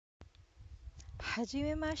はじ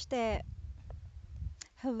めまして.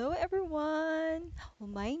 Hello everyone. Well,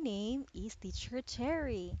 my name is Teacher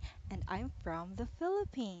Cherry and I'm from the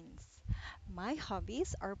Philippines. My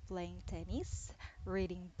hobbies are playing tennis,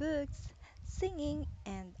 reading books, singing,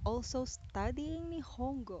 and also studying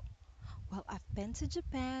Nihongo. Well, I've been to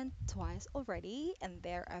Japan twice already, and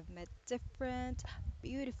there I've met different,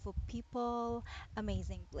 beautiful people,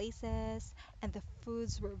 amazing places, and the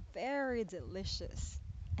foods were very delicious.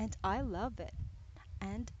 And I love it.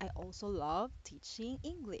 And I also love teaching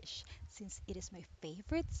English since it is my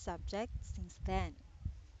favorite subject since then.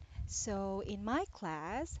 So, in my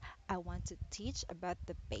class, I want to teach about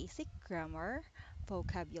the basic grammar,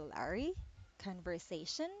 vocabulary,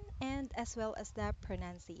 conversation, and as well as the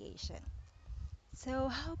pronunciation. So,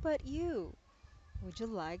 how about you? Would you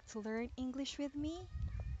like to learn English with me?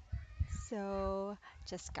 So,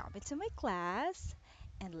 just come into my class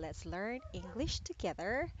and let's learn English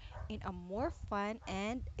together in a more fun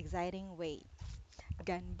and exciting way.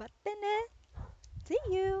 Ganbatte ne! See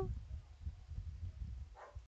you!